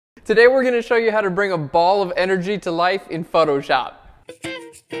Today we're going to show you how to bring a ball of energy to life in Photoshop.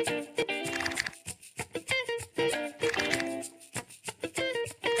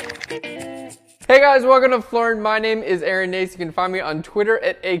 Hey guys, welcome to Phlearn. My name is Aaron Nace. You can find me on Twitter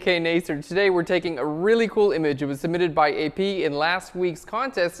at AKNacer. Today we're taking a really cool image. It was submitted by AP in last week's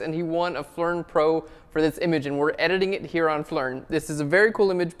contest and he won a Phlearn Pro for this image and we're editing it here on Phlearn. This is a very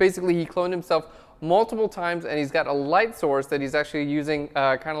cool image. Basically he cloned himself multiple times and he's got a light source that he's actually using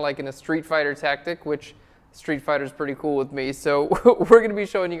kind of like in a Street Fighter tactic, which Street Fighter is pretty cool with me. So we're going to be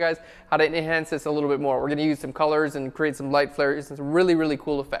showing you guys how to enhance this a little bit more. We're going to use some colors and create some light flares and some really, really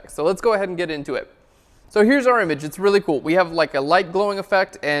cool effects. So let's go ahead and get into it. So here's our image. It's really cool. We have like a light glowing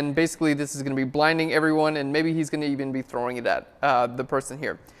effect and basically this is going to be blinding everyone and maybe he's going to even be throwing it at the person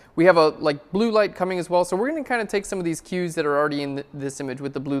here. We have a like blue light coming as well. So we're going to kind of take some of these cues that are already in this image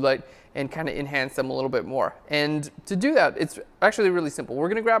with the blue light and kind of enhance them a little bit more. And to do that, it's actually really simple. We're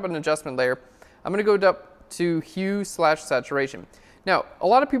going to grab an adjustment layer. I'm going to go up to hue/saturation. Now, a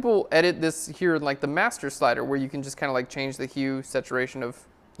lot of people edit this here in like the master slider where you can just kind of like change the hue, saturation of,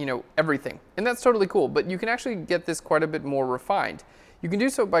 you know, everything. And that's totally cool, but you can actually get this quite a bit more refined. You can do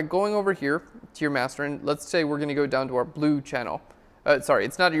so by going over here to your master and let's say we're going to go down to our blue channel. Sorry,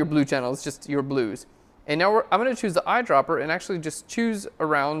 it's not your blue channel, it's just your blues. And now I'm going to choose the eyedropper and actually just choose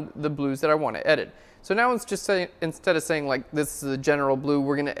around the blues that I want to edit. So now it's just saying, instead of saying like this is a general blue,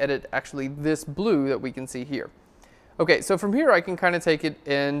 we're going to edit actually this blue that we can see here. Okay, so from here I can kind of take it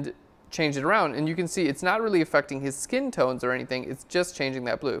and change it around and you can see it's not really affecting his skin tones or anything, it's just changing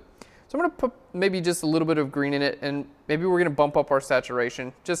that blue. So I'm going to put maybe just a little bit of green in it and maybe we're going to bump up our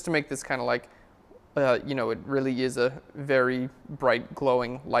saturation just to make this kind of like, you know, it really is a very bright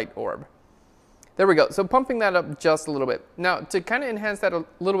glowing light orb. There we go. So pumping that up just a little bit. Now to kind of enhance that a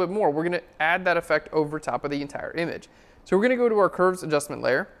little bit more, we're going to add that effect over top of the entire image. So we're going to go to our curves adjustment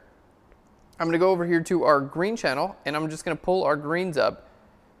layer. I'm going to go over here to our green channel and I'm just going to pull our greens up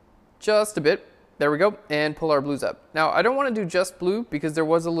just a bit. There we go. And pull our blues up. Now I don't want to do just blue because there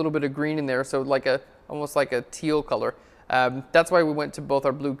was a little bit of green in there. So like almost like a teal color. That's why we went to both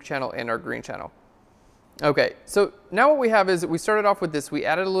our blue channel and our green channel. Okay, so now what we have is that we started off with this. We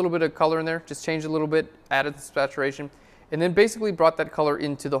added a little bit of color in there, just changed a little bit, added the saturation, and then basically brought that color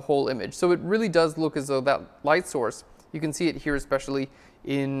into the whole image. So it really does look as though that light source, you can see it here especially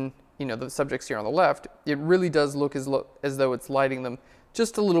in, you know, the subjects here on the left, it really does look as though it's lighting them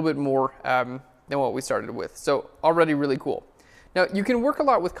just a little bit more than what we started with. So already really cool. Now you can work a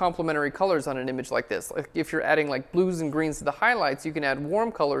lot with complementary colors on an image like this. Like if you're adding like blues and greens to the highlights, you can add warm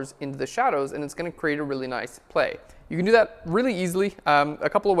colors into the shadows and it's going to create a really nice play. You can do that really easily a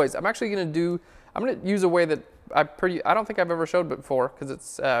couple of ways. I'm going to use a way that I don't think I've ever showed before because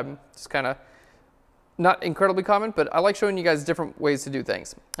it's just kind of not incredibly common, but I like showing you guys different ways to do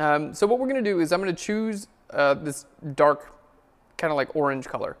things. So what we're going to do is I'm going to choose this dark kind of like orange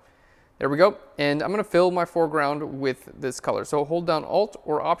color. There we go, and I'm going to fill my foreground with this color. So hold down Alt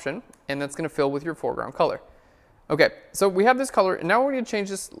or Option, and that's going to fill with your foreground color. Okay, so we have this color, and now we're going to change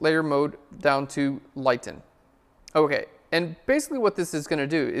this layer mode down to Lighten. Okay, and basically what this is going to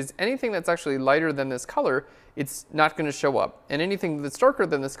do is anything that's actually lighter than this color, it's not going to show up. And anything that's darker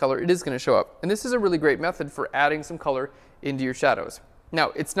than this color, it is going to show up. And this is a really great method for adding some color into your shadows. Now,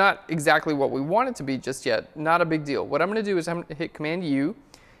 it's not exactly what we want it to be just yet, not a big deal. What I'm going to do is I'm going to hit Command U,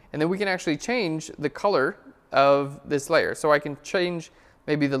 and then we can actually change the color of this layer. So I can change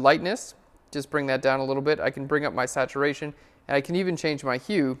maybe the lightness, just bring that down a little bit. I can bring up my saturation, and I can even change my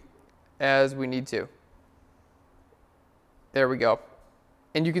hue as we need to. There we go.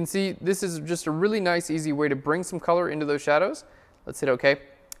 And you can see this is just a really nice, easy way to bring some color into those shadows. Let's hit OK.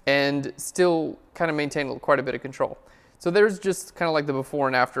 And still kind of maintain quite a bit of control. So there's just kind of like the before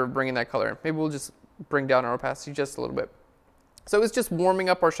and after of bringing that color in. Maybe we'll just bring down our opacity just a little bit. So it's just warming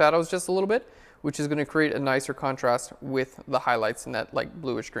up our shadows just a little bit, which is going to create a nicer contrast with the highlights in that like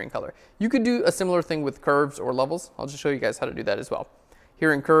bluish green color. You could do a similar thing with curves or levels. I'll just show you guys how to do that as well.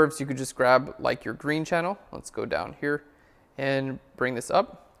 Here in curves, you could just grab like your green channel. Let's go down here and bring this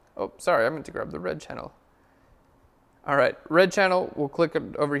up. Oh, sorry, I meant to grab the red channel. All right, red channel, we'll click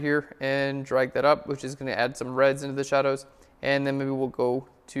it over here and drag that up, which is going to add some reds into the shadows. And then maybe we'll go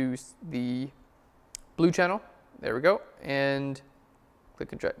to the blue channel. There we go, and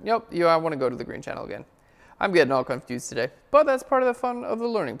click and drag. Yep, yeah, I want to go to the green channel again. I'm getting all confused today, but that's part of the fun of the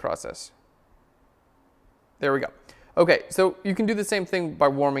learning process. There we go. Okay, so you can do the same thing by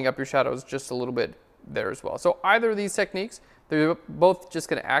warming up your shadows just a little bit there as well. So either of these techniques, they're both just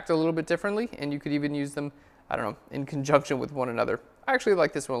going to act a little bit differently, and you could even use them, I don't know, in conjunction with one another. I actually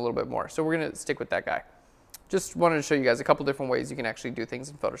like this one a little bit more, so we're going to stick with that guy. just wanted to show you guys a couple different ways you can actually do things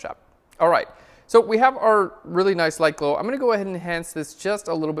in Photoshop. All right, so we have our really nice light glow. I'm going to go ahead and enhance this just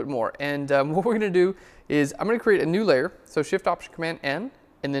a little bit more. And what we're going to do is I'm going to create a new layer. So Shift Option Command N,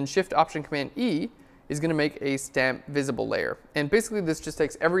 and then Shift Option Command E is going to make a stamp visible layer. And basically this just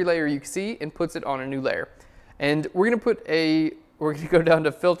takes every layer you see and puts it on a new layer. And we're going to go down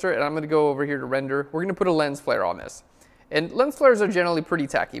to filter, and I'm going to go over here to render. We're going to put a lens flare on this. And lens flares are generally pretty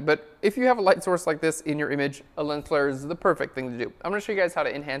tacky, but if you have a light source like this in your image, a lens flare is the perfect thing to do. I'm going to show you guys how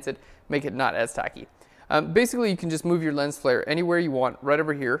to enhance it, make it not as tacky. Basically, you can just move your lens flare anywhere you want, right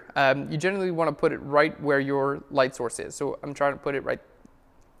over here. You generally want to put it right where your light source is. So I'm trying to put it right,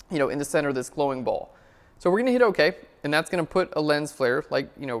 in the center of this glowing ball. So we're going to hit OK, and that's going to put a lens flare like,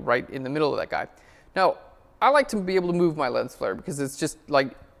 right in the middle of that guy. Now, I like to be able to move my lens flare because it's just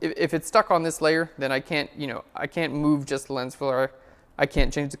like, if it's stuck on this layer, then I can't, I can't move just the lens flare. I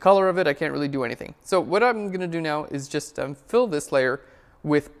can't change the color of it. I can't really do anything. So what I'm going to do now is just fill this layer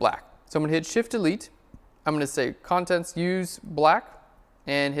with black. So I'm going to hit Shift Delete. I'm going to say Contents, Use Black,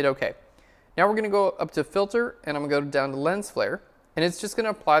 and hit OK. Now we're going to go up to Filter, and I'm going to go down to Lens Flare, and it's just going to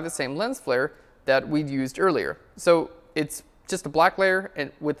apply the same lens flare that we'd used earlier. So it's just a black layer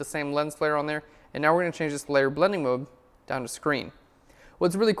and with the same lens flare on there. And now we're going to change this layer blending mode down to screen.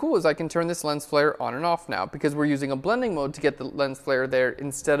 What's really cool is I can turn this lens flare on and off now because we're using a blending mode to get the lens flare there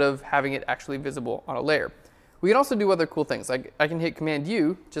instead of having it actually visible on a layer. We can also do other cool things. Like I can hit Command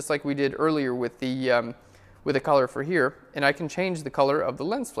U, just like we did earlier with the color for here, and I can change the color of the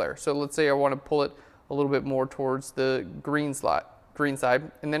lens flare. So let's say I want to pull it a little bit more towards the green side,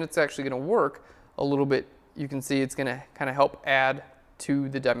 and then it's actually going to work a little bit. You can see it's going to kind of help add to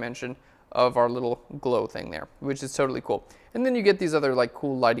the dimension of our little glow thing there, which is totally cool. And then you get these other like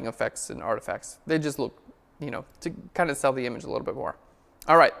cool lighting effects and artifacts. They just look, to kind of sell the image a little bit more.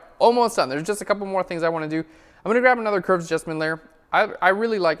 All right, almost done. There's just a couple more things I want to do. I'm going to grab another curves adjustment layer. I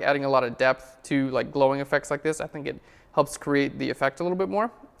really like adding a lot of depth to like glowing effects like this. I think it helps create the effect a little bit more.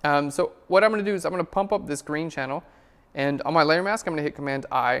 So what I'm going to do is I'm going to pump up this green channel, and on my layer mask I'm going to hit Command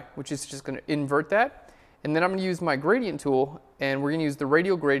I, which is just going to invert that. And then I'm going to use my gradient tool, and we're going to use the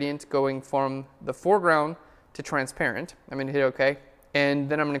radial gradient going from the foreground to transparent. I'm going to hit OK, and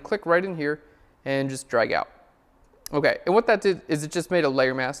then I'm going to click right in here and just drag out. Okay, and what that did is it just made a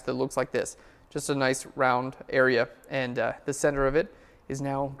layer mask that looks like this. Just a nice round area, and the center of it is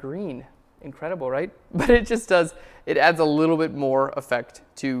now green. Incredible, right? But it just does, it adds a little bit more effect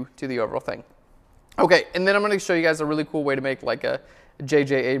to the overall thing. Okay, and then I'm going to show you guys a really cool way to make like a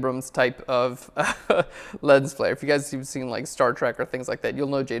J.J. Abrams type of lens flare. If you guys have seen like Star Trek or things like that, you'll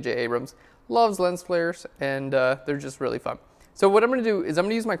know J.J. Abrams loves lens flares, and they're just really fun. So what I'm going to do is I'm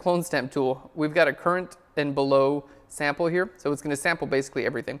going to use my clone stamp tool. We've got a current and below sample here, so it's going to sample basically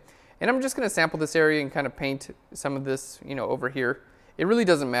everything. And I'm just going to sample this area and kind of paint some of this, over here. It really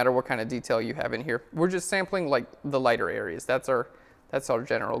doesn't matter what kind of detail you have in here. We're just sampling like the lighter areas. That's our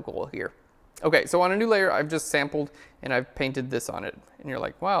general goal here. Okay, so on a new layer, I've just sampled and I've painted this on it. And you're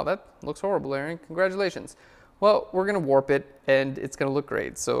like, wow, that looks horrible, Aaron. Congratulations. Well, we're going to warp it and it's going to look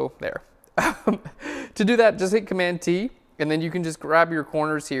great. So there. To do that, just hit Command T, and then you can just grab your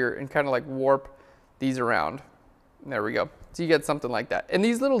corners here and kind of like warp these around. There we go. So you get something like that. And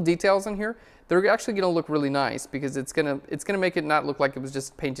these little details in here, they're actually going to look really nice because it's going to make it not look like it was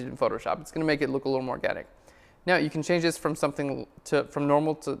just painted in Photoshop. It's going to make it look a little more organic. Now you can change this from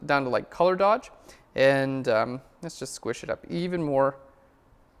normal to down to like color dodge, and let's just squish it up even more.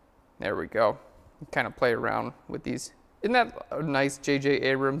 There we go. Kind of play around with these. Isn't that a nice J.J.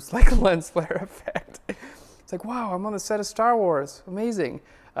 Abrams like lens flare effect? It's like, wow, I'm on the set of Star Wars. Amazing.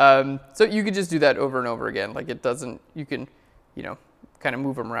 So you could just do that over and over again. Like it doesn't. You can, kind of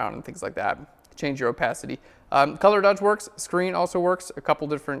move them around and things like that. Change your opacity. Color dodge works. Screen also works. A couple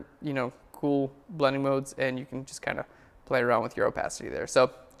different, cool blending modes, and you can just kind of play around with your opacity there.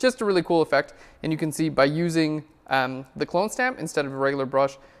 So just a really cool effect, and you can see by using the clone stamp instead of a regular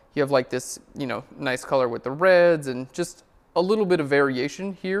brush, you have like this nice color with the reds and just a little bit of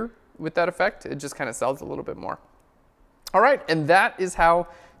variation here with that effect. It just kind of sells a little bit more. All right, and that is how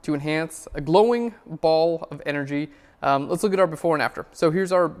to enhance a glowing ball of energy. Let's look at our before and after. So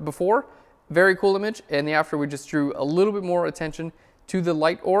here's our before, very cool image, and the after we just drew a little bit more attention to the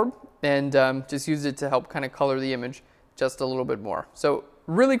light orb and just used it to help kind of color the image just a little bit more. So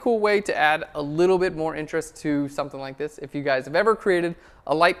really cool way to add a little bit more interest to something like this. If you guys have ever created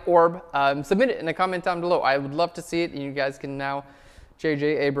a light orb, submit it in a comment down below. I would love to see it, and you guys can now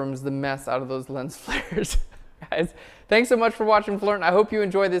J.J. Abrams the mess out of those lens flares. Guys, thanks so much for watching Phlearn. I hope you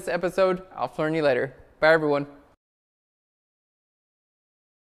enjoyed this episode. I'll Phlearn you later. Bye, everyone.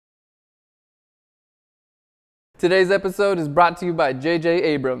 Today's episode is brought to you by J.J.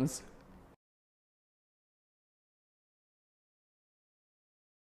 Abrams.